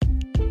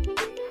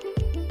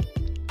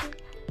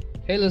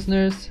Hey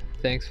listeners,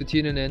 thanks for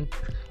tuning in.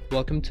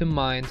 Welcome to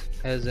Mind,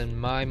 as in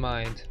my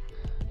mind.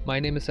 My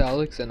name is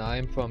Alex and I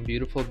am from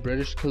beautiful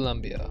British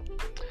Columbia.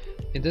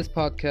 In this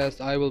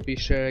podcast, I will be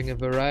sharing a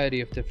variety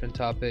of different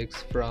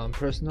topics from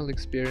personal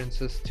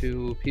experiences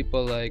to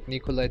people like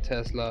Nikola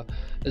Tesla,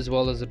 as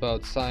well as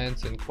about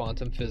science and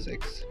quantum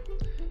physics.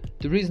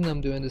 The reason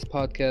I'm doing this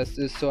podcast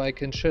is so I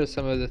can share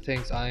some of the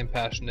things I am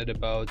passionate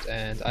about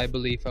and I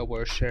believe are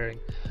worth sharing.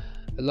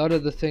 A lot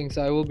of the things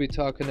I will be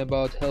talking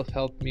about have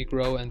helped me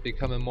grow and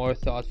become a more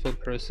thoughtful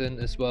person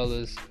as well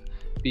as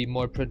be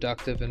more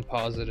productive and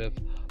positive.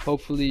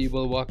 Hopefully, you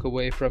will walk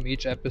away from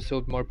each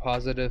episode more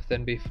positive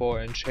than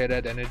before and share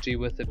that energy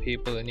with the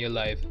people in your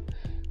life.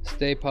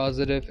 Stay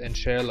positive and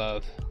share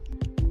love.